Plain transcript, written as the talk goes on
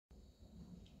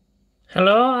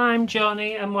Hello, I'm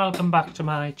Johnny and welcome back to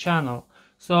my channel.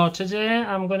 So today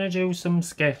I'm going to do some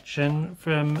sketching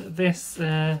from this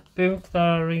book that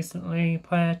I recently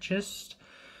purchased,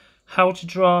 How to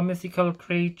Draw Mythical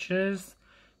Creatures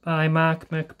by Mark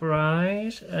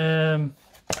McBride.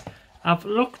 I've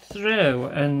looked through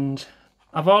and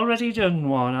I've already done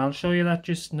one. I'll show you that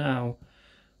just now.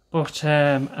 But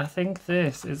I think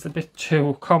this is a bit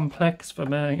too complex for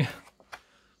me.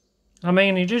 I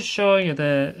mean, he just show you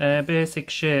the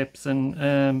basic shapes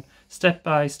and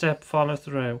step-by-step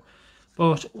follow-through.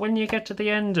 But when you get to the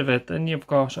end of it, then you've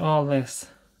got all this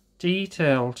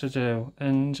detail to do.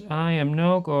 And I am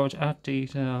no good at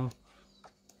detail.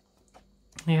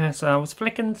 Yes, I was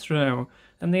flicking through,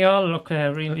 and they all look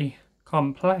really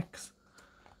complex.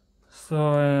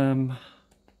 So,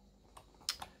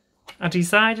 I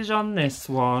decided on this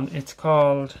one. It's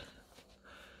called,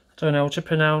 I don't know how to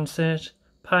pronounce it,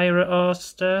 Pirate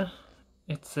oyster.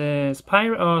 It says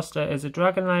pirate oyster is a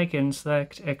dragon-like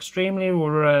insect, extremely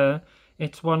rare.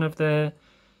 It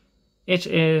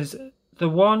is the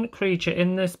one creature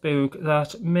in this book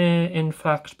that may in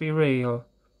fact be real.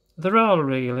 They're all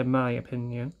real in my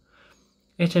opinion.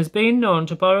 It has been known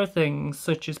to borrow things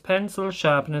such as pencil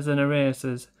sharpeners and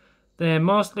erasers. They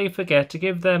mostly forget to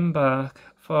give them back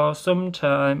for some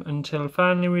time until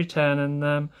finally returning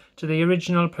them to the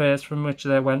original place from which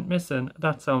they went missing.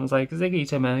 That sounds like Ziggy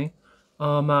to me.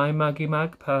 Or my Maggie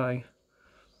Magpie.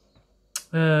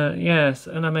 Yes,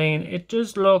 and I mean, it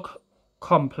does look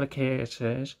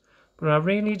complicated, but I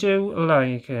really do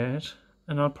like it,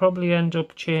 and I'll probably end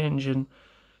up changing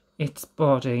its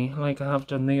body like I have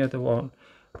done the other one.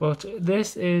 But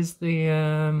this is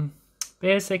the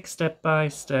basic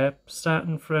step-by-step,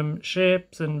 starting from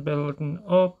shapes and building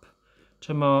up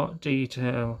to more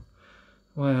detail.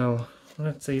 Well,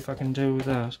 let's see if I can do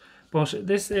that. But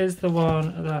this is the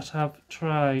one that I've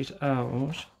tried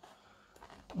out.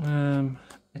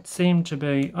 It seemed to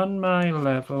be on my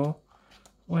level.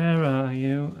 Where are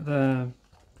you? There.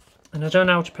 And I don't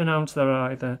know how to pronounce that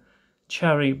either.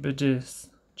 Cherry Badis.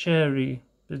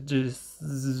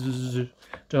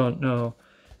 Don't know.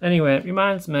 Anyway, it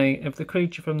reminds me of the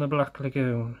creature from the Black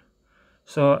Lagoon.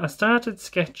 So I started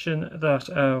sketching that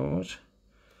out,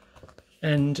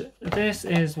 and this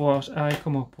is what I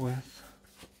come up with.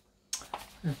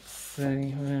 Let's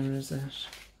see, where is it?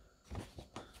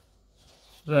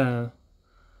 There.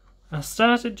 I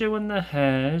started doing the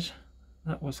head.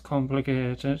 That was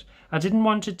complicated. I didn't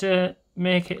want it to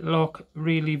make it look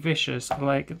really vicious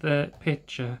like the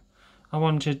picture. I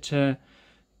wanted to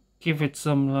give it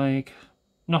some, like,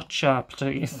 not sharp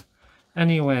teeth.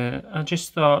 Anyway, I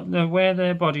just thought the way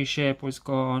their body shape was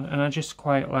going, and I just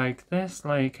quite like this,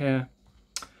 like a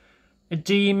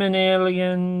demon,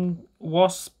 alien,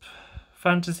 wasp,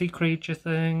 fantasy creature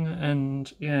thing.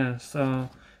 And yeah, so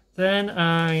then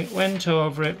I went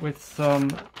over it with some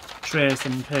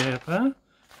tracing paper,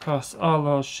 because all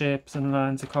those shapes and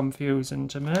lines are confusing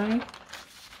to me.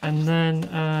 And then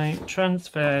I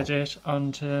transferred it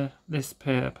onto this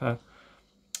paper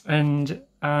and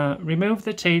removed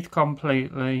the teeth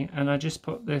completely, and I just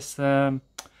put this, it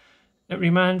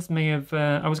reminds me of,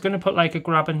 I was going to put like a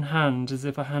grabbing hand, as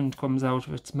if a hand comes out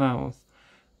of its mouth,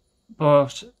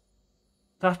 but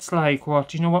that's like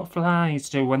what, you know what flies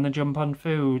do when they jump on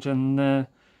food, and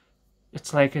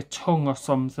it's like a tongue or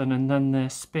something, and then they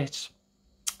spit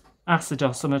acid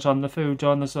or something on the food,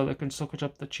 don't they, so they can suck it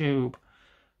up the tube.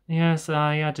 Yes,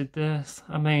 I added this.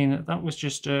 I mean, that was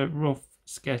just a rough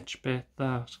sketch bit,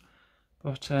 that.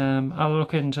 But I'll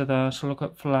look into that, look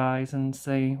at flies and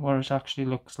see what it actually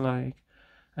looks like.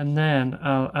 And then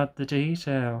I'll add the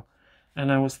detail.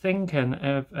 And I was thinking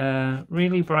of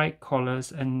really bright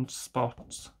colours and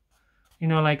spots. You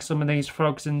know, like some of these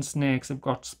frogs and snakes have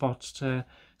got spots to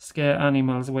scare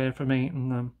animals away from eating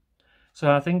them.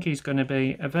 So I think he's going to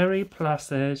be a very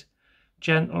placid,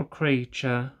 gentle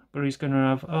creature, but he's going to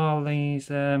have all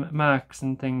these marks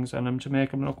and things on him to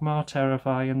make him look more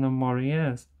terrifying than what he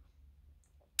is.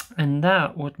 And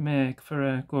that would make for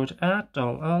a good art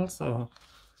doll also.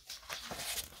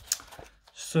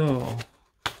 So,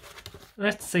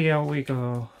 let's see how we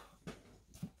go.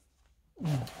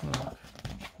 Oh, look.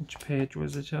 Which page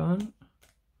was it on?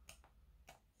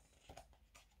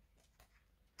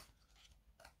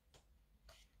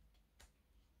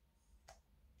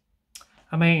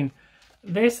 I mean,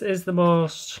 this is the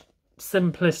most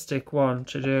simplistic one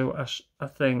to do, I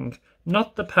think.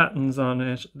 Not the patterns on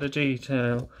it, the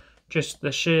detail, just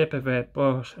the shape of it,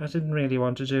 but I didn't really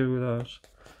want to do that.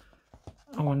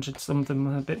 I wanted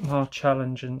something a bit more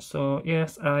challenging, so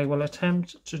yes, I will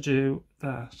attempt to do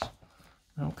that.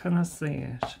 Now, can I see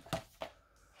it?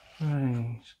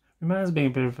 Right. Reminds me a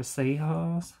bit of a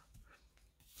seahorse.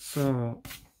 So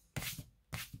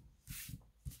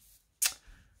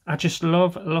I just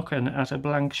love looking at a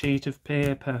blank sheet of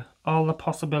paper. All the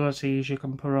possibilities you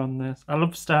can put on this. I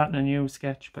love starting a new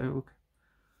sketchbook.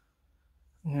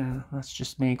 Yeah, that's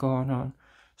just me going on.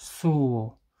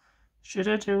 So, should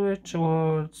I do it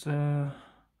towards... when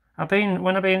I've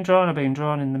been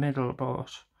drawn in the middle, but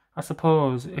I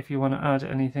suppose if you want to add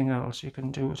anything else, you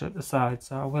can do it at the side.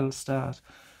 So I will start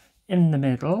in the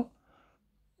middle.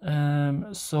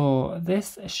 So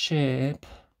this shape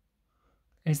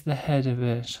is the head of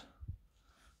it.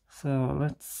 So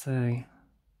let's see.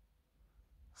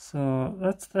 So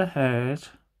that's the head,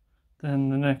 then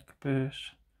the neck bit,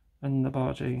 and the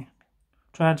body.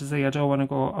 Trying to see, I don't want to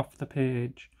go off the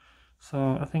page.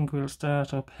 So I think we'll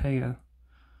start up here.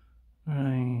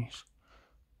 Right.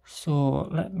 So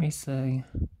let me see.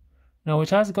 Now it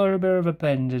has got a bit of a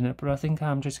bend in it, but I think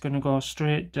I'm just going to go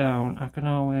straight down. I can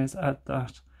always add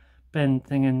that bend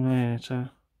thing in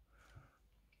later.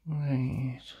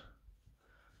 Right.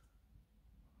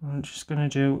 I'm just going to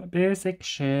do basic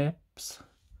shapes.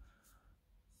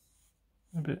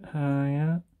 A bit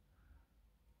higher.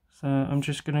 So I'm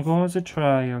just going to go as a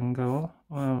triangle.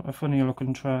 Well, a funny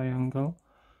looking triangle.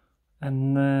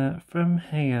 And from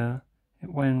here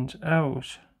it went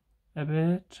out a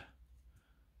bit.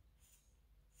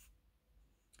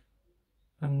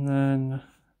 And then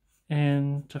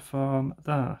in to form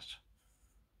that.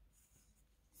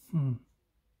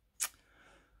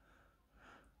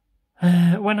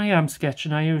 When I am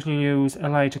sketching, I usually use a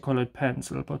lighter coloured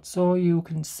pencil, but so you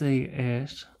can see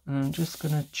it, and I'm just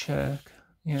going to check.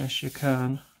 Yes, you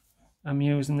can. I'm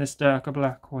using this darker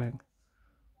black wing.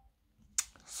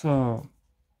 So,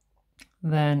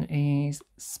 then his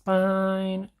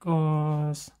spine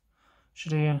goes...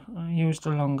 I used a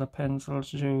longer pencil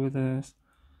to do this.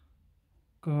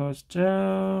 Goes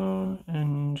down,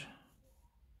 and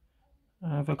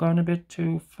have I gone a bit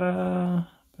too far?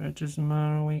 But it doesn't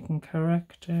matter, we can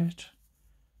correct it.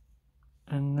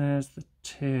 And there's the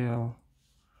tail.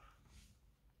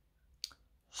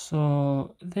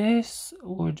 So this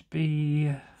would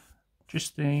be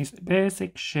just these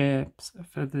basic shapes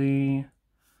for the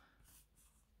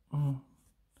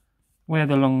where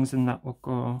the lungs and that would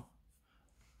go.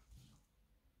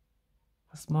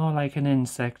 It's more like an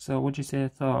insect, so would you say a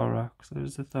thorax?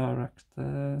 There's a thorax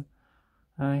there.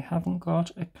 I haven't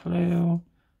got a clue.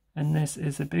 And this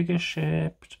is a bigger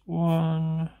shaped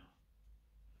one.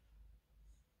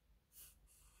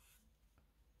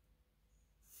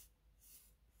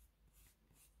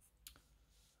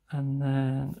 And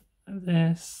then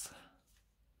this.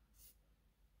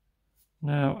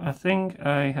 Now, I think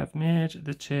I have made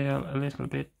the tail a little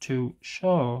bit too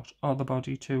short, or the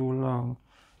body too long.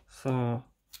 So,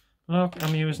 look,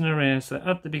 I'm using an eraser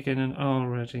at the beginning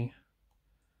already.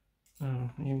 Oh,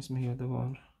 use my other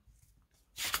one.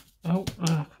 Oh,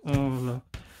 look.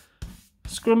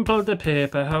 Scrumpled the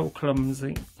paper, how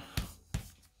clumsy.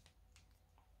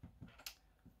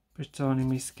 Put it on in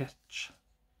my sketch.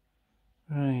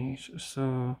 Right,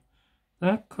 so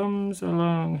that comes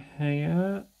along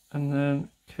here and then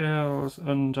curls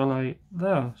under like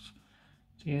that.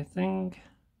 Do you think?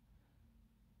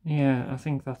 Yeah, I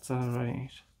think that's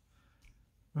alright.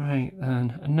 Right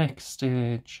then, next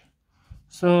stage.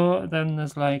 So then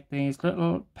there's like these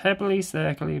little pebbly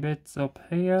circly bits up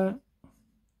here.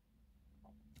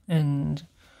 And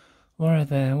what are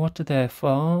they? What do they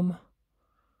form?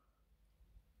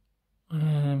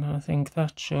 I think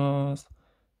that shows...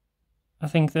 I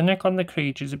think the neck on the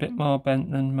creature is a bit more bent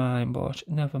than mine, but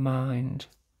never mind.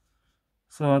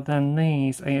 So then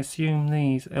these, I assume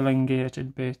these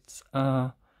elongated bits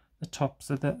are the tops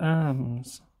of the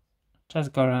arms. It has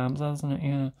got arms, hasn't it?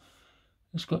 Yeah.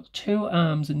 It's got two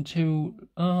arms and two...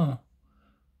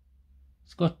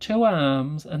 It's got two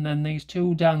arms and then these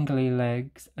two dangly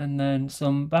legs and then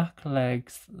some back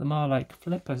legs. They're more like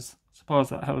flippers. Suppose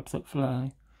that helps it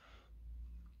fly.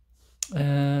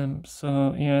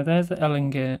 So yeah, there's the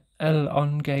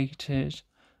elongated,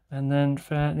 and then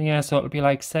so it'll be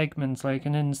like segments, like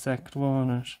an insect,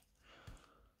 won't it?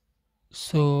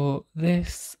 So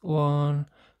this one,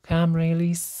 can't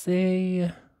really see.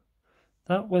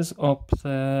 That was up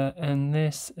there, and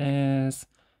this is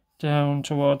down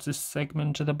towards this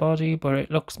segment of the body, but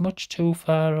it looks much too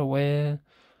far away.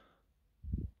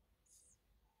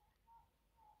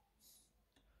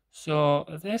 So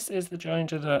this is the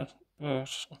joint of that,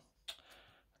 but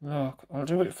look, I'll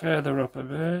do it further up a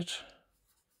bit.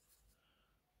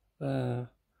 There.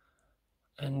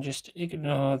 And just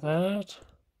ignore that.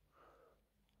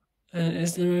 And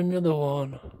is there another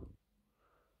one?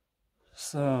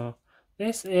 So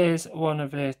This is one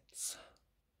of its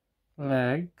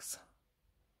legs.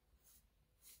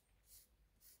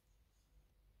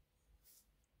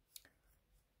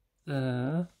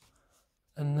 There.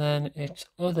 And then its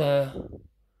other...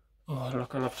 Oh,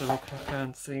 look, I'll have to look. I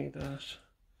can't see that.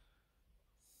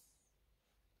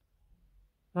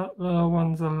 That lower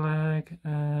one's a leg.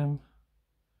 I'm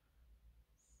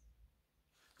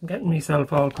getting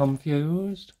myself all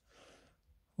confused,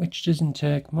 which doesn't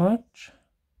take much.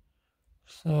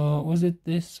 So, was it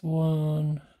this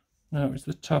one? No, it was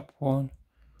the top one.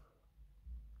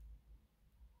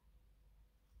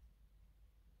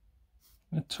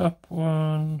 The top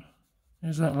one,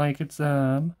 is that like its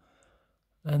arm?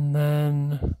 And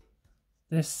then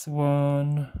this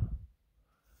one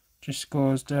just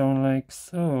goes down like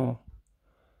so.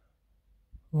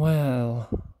 Well,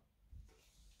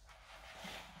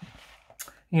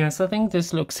 yes, I think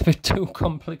this looks a bit too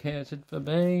complicated for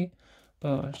me,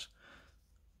 but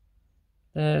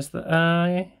there's the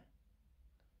eye.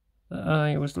 The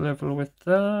eye was level with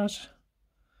that.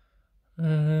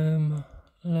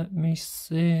 Let me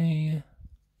see.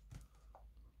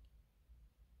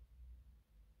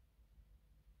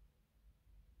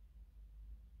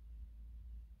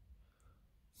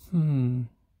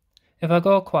 If I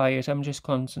go quiet, I'm just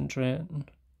concentrating.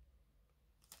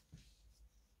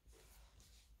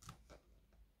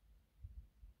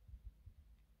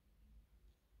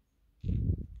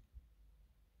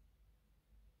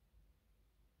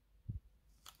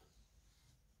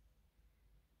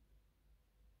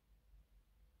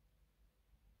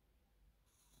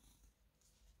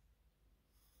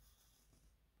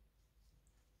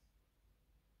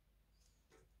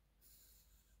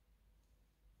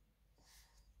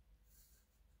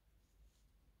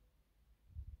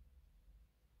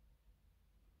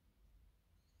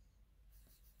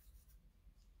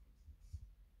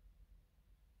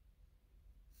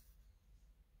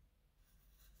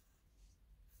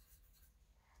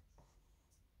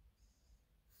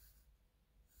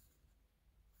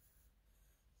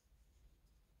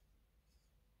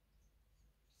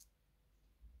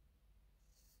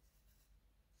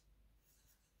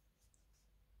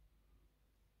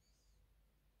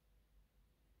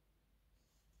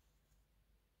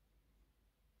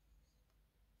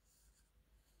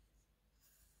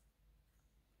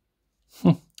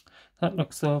 That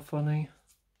looks so funny.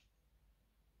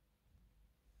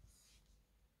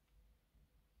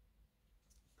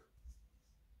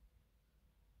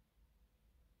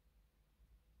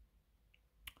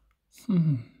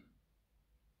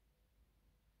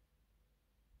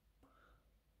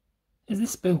 Is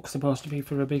this book supposed to be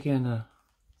for a beginner?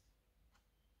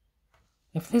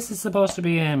 If this is supposed to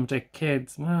be aimed at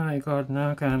kids, my god,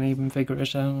 now I can't even figure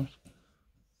it out.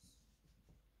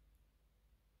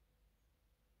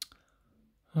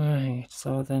 Right,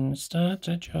 so then start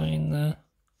to join the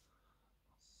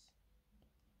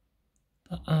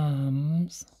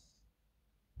arms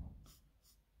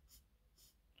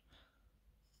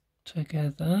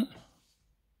together.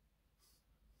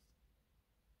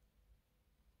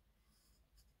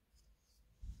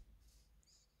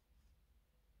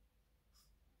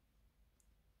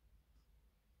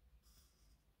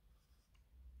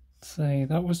 See,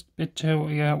 that was a bit too,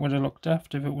 yeah, it would have looked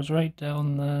daft if it was right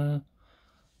down there.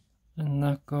 And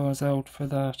that goes out for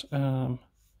that arm.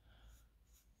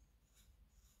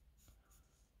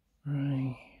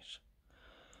 Right.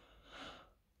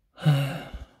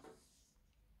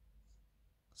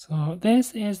 So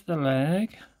this is the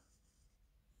leg.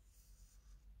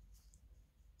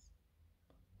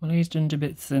 Well, he's done a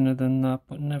bit thinner than that,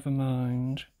 but never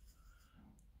mind.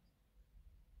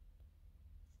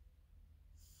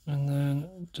 And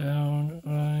then down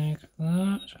like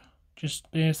that.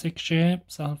 Just basic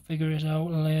shapes, I'll figure it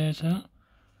out later.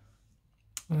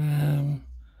 Now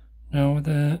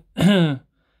the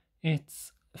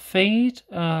its feet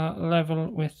are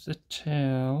level with the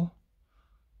tail.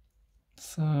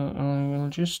 So I will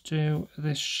just do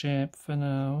this shape for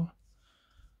now.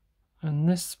 And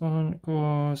this one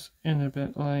goes in a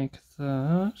bit like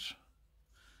that.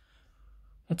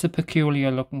 It's a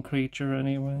peculiar looking creature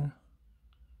anyway.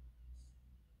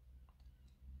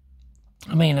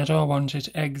 I mean, I don't want it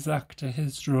exact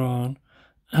as drawn.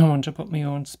 I want to put my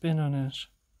own spin on it.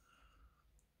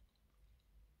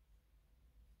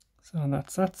 So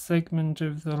that's that segment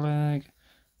of the leg.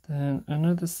 Then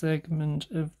another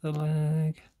segment of the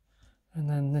leg. And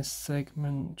then this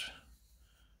segment.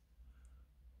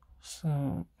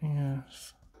 So,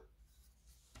 yes.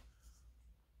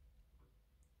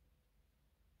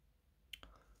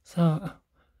 So,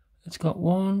 it's got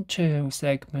 1, 2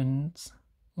 segments.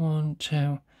 1,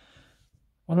 2.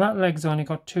 Well, that leg's only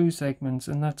got 2 segments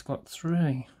and that's got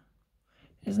 3.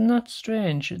 Isn't that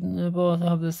strange? Shouldn't they both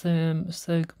have the same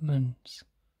segments?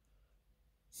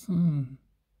 1,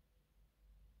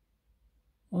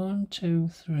 2,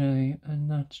 3, and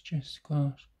that's just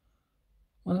got...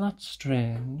 Well, that's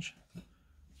strange.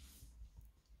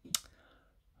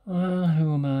 Well,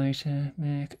 who am I to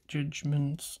make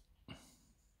judgments?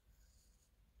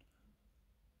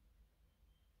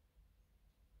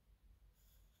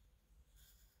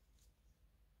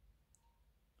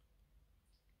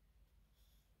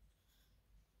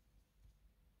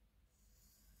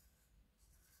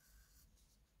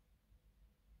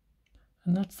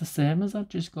 And that's the same as that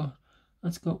just got.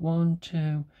 That's got 1,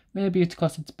 2. Maybe it's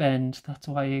because it's bent. That's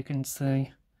why you can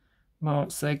see more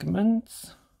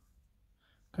segments.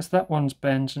 Because that one's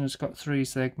bent and it's got 3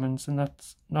 segments, and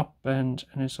that's not bent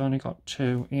and it's only got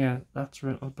 2. Yeah, that's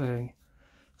where it'll be.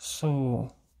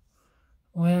 So,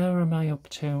 where am I up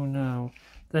to now?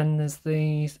 Then there's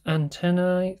these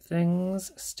antennae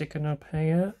things sticking up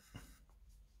here.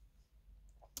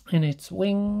 And its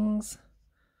wings.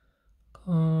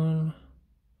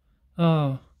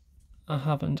 Oh, I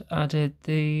haven't added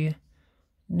the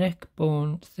neck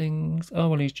bone things. Oh,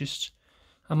 well,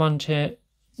 I'm on to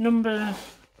number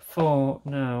 4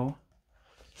 now.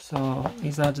 So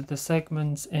he's added the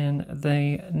segments in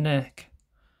the neck.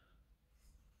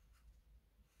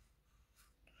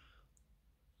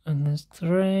 And there's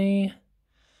 3.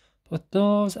 But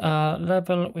those are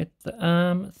level with the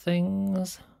arm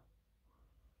things.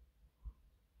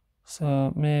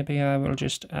 So maybe I will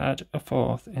just add a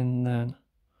 4th in then.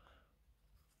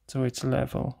 So it's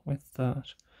level with that.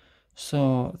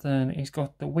 So then he's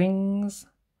got the wings.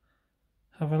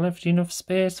 Have I left enough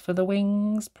space for the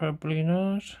wings? Probably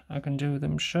not. I can do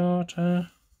them shorter.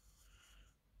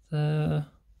 There.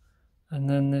 And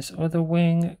then this other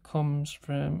wing comes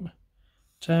from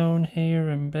down here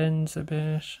and bends a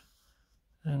bit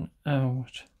and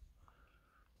out.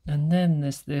 And then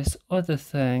there's this other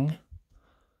thing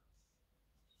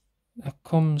that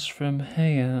comes from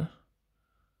here.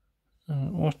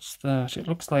 And what's that? It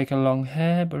looks like a long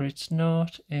hair, but it's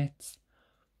not. It's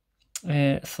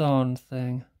a thorn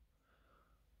thing.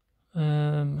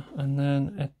 And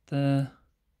then at the...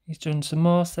 He's done some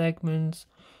more segments.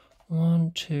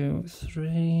 1, 2,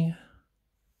 3.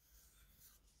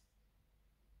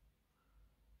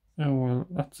 Oh well,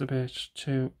 that's a bit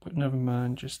too... But never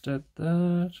mind, just add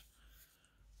that.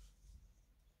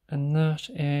 And that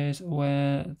is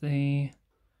where the...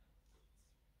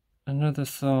 Another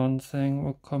thorn thing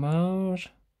will come out.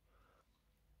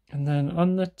 And then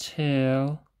on the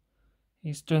tail,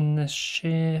 he's done this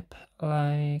shape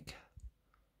like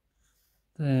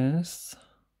this.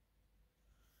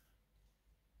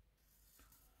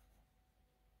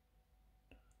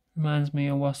 Reminds me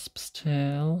of wasp's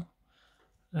tail.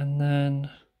 And then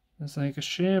there's like a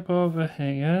shape over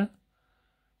here.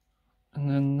 And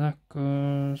then that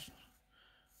goes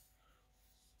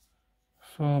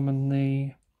forming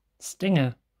the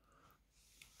stinger.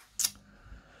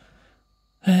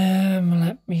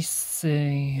 Let me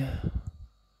see.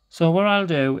 So what I'll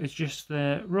do is just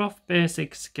the rough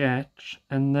basic sketch,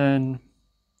 and then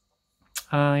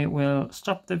I will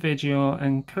stop the video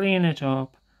and clean it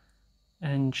up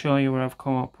and show you what I've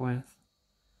come up with.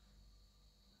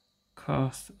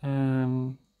 Cause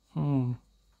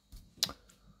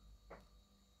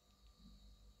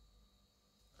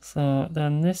So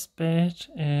then this bit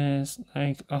is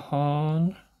like a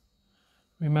horn.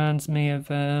 Reminds me of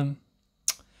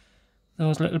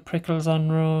those little prickles on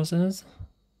roses.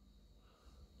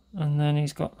 And then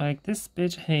he's got like this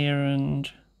bit here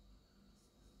and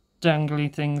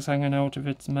dangly things hanging out of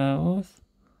its mouth.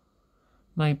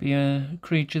 Might be a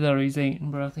creature that he's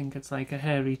eating, but I think it's like a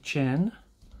hairy chin.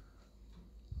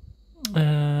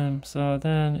 So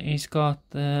then he's got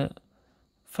the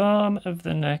form of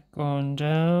the neck going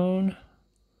down.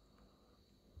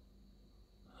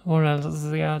 What else has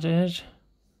he added?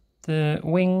 The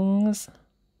wings.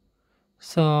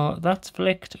 So that's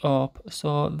flicked up,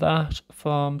 so that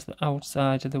forms the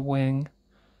outside of the wing.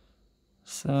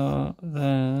 So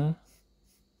there.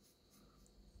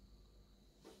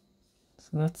 So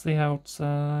that's the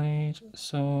outside.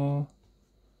 So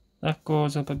that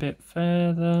goes up a bit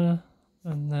further.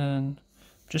 And then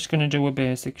I'm just going to do a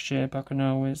basic shape. I can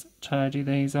always tidy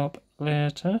these up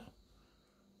later.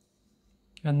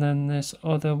 And then this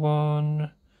other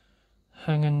one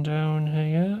hanging down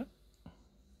here.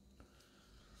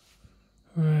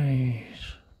 Right.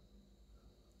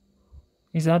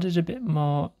 He's added a bit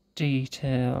more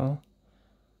detail.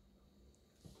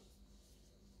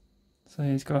 So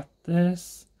he's got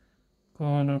this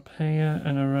going up here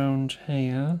and around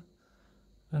here.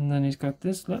 And then he's got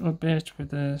this little bit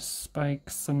with the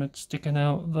spikes, something sticking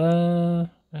out there,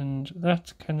 and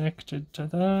that's connected to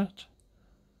that.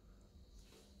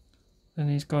 Then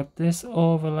he's got this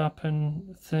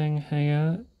overlapping thing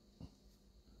here.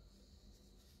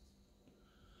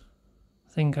 I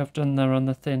think I've done there on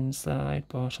the thin side,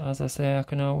 but as I say, I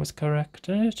can always correct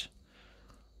it.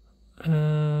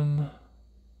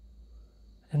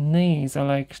 And these are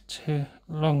like two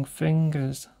long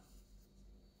fingers.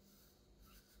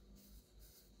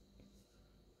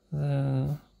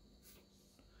 There.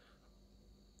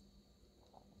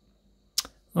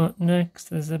 What next?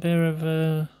 There's a bit of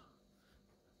a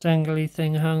dangly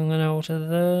thing hanging out of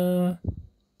there.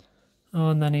 Oh,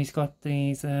 and then he's got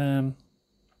these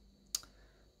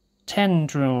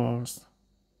tendrils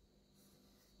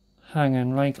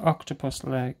hanging like octopus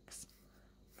legs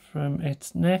from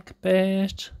its neck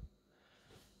bit.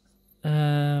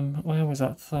 Where was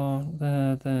that thorn?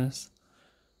 There, this.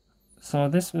 So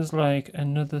this was like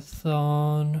another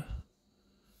thorn,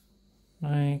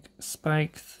 like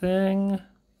spike thing.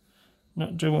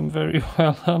 Not doing very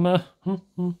well, am I?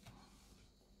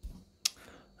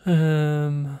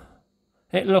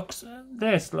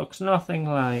 This looks nothing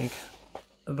like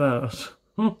that.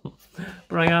 But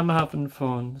I am having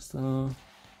fun, so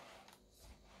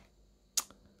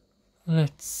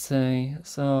let's see.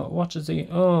 So what is he?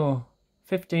 Oh,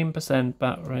 15%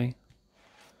 battery.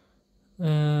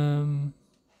 And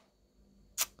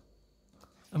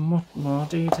what more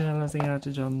detail has he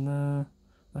added on there?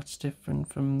 That's different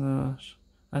from that.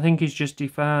 I think he's just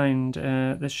defined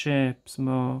the shapes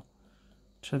more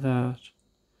to that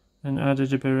and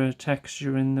added a bit of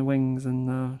texture in the wings and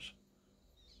that.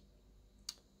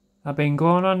 I've been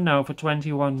going on now for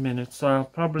 21 minutes, so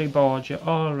I've probably bored you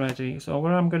already. So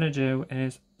what I'm going to do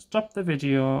is stop the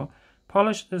video,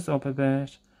 polish this up a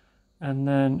bit, and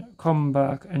then come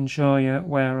back and show you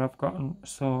where I've gotten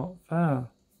so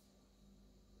far.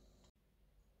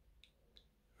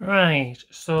 Right,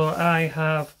 so I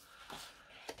have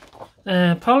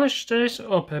polished it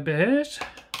up a bit.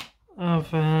 What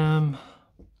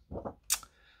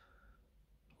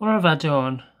have I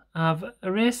done? I've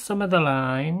erased some of the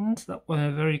lines that were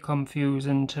very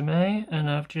confusing to me, and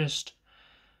I've just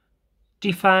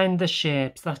defined the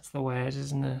shapes. That's the word,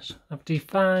 isn't it? I've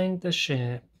defined the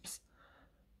shapes,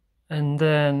 and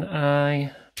then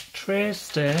I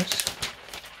traced it.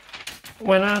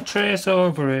 When I trace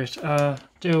over it, I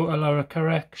do a lot of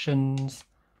corrections,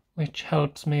 which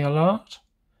helps me a lot.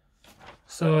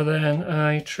 So then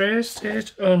I traced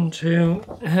it onto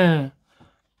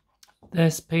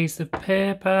this piece of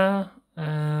paper.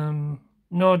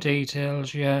 No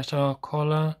details yet or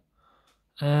colour.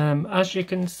 As you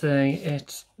can see,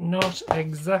 it's not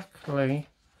exactly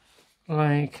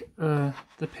like the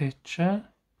picture.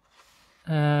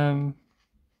 Nothing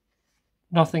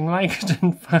like it,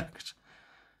 in fact.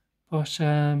 But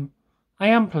I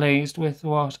am pleased with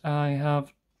what I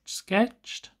have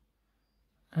sketched.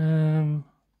 But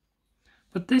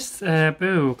this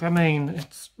book, I mean,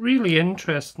 it's really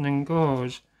interesting and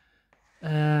good,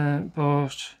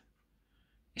 but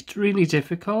it's really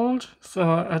difficult.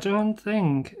 So I don't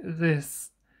think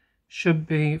this should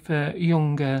be for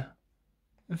younger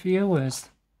viewers.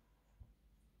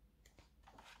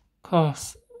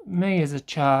 'Cause me as a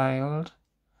child,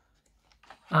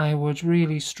 I would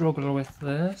really struggle with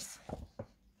this.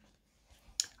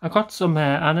 I got some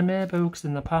anime books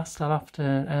in the past. I'll have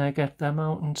to get them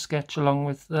out and sketch along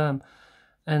with them.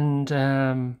 And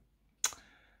a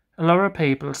lot of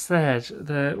people said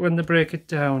that when they break it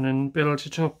down and build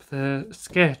it up, the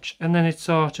sketch, and then it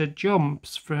sort of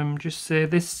jumps from just say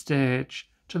this stage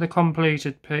to the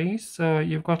completed piece. So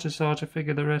you've got to sort of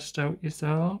figure the rest out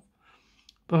yourself.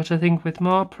 But I think with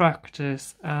more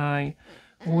practice, I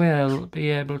will be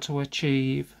able to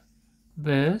achieve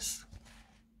this.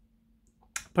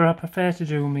 But I prefer to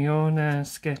do my own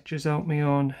sketches out my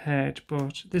own head,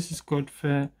 but this is good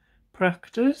for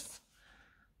practice.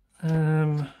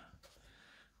 I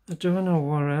don't know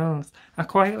what else. I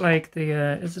quite like the,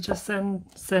 is it a center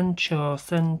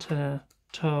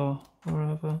toe,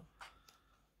 whatever?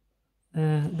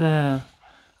 There.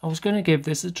 I was going to give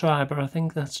this a try, but I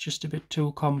think that's just a bit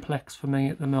too complex for me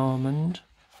at the moment.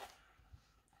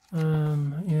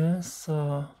 Yeah,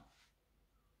 so...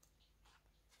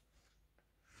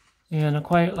 yeah, and I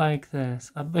quite like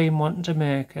this. I've been wanting to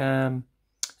make an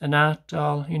art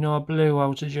doll, you know, Blue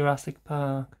out of Jurassic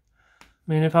Park. I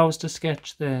mean, if I was to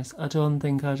sketch this, I don't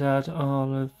think I'd add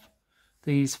all of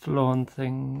these flown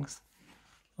things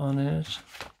on it.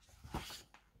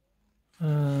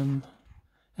 And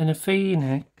a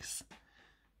phoenix.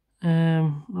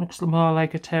 Looks more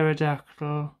like a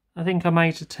pterodactyl. I think I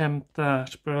might attempt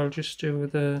that, but I'll just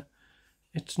do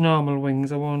its normal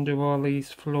wings. I won't do all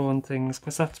these flowing things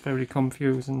because that's very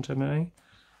confusing to me.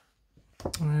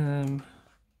 Don't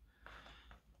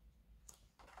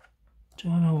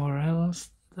know where else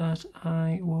that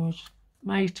I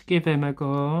might give him a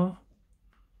go.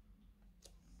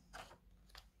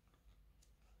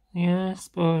 Yes,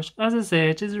 but as I say,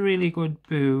 it is a really good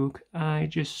book. I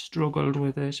just struggled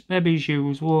with it. Maybe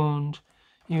yous won't.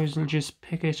 Yous will just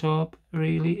pick it up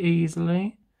really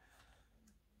easily.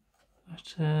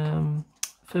 But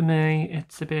for me,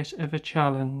 it's a bit of a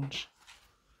challenge.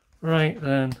 Right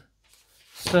then.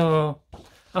 So,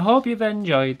 I hope you've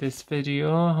enjoyed this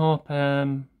video. I hope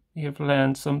you've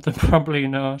learned something. Probably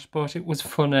not, but it was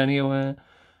fun anyway.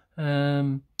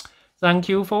 Thank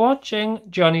you for watching.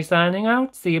 Johnny signing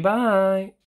out. See you, bye.